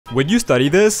Would you study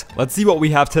this? Let's see what we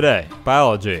have today.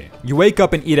 Biology. You wake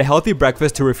up and eat a healthy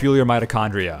breakfast to refuel your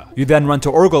mitochondria. You then run to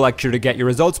Orgo lecture to get your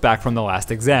results back from the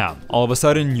last exam. All of a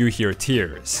sudden, you hear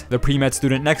tears. The pre-med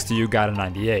student next to you got a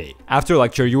 98. After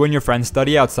lecture, you and your friends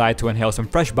study outside to inhale some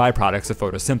fresh byproducts of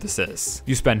photosynthesis.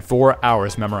 You spend 4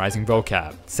 hours memorizing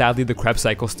vocab. Sadly, the Krebs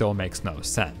cycle still makes no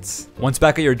sense. Once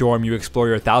back at your dorm, you explore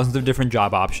your thousands of different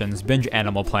job options, binge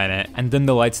Animal Planet, and dim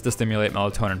the lights to stimulate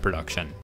melatonin production.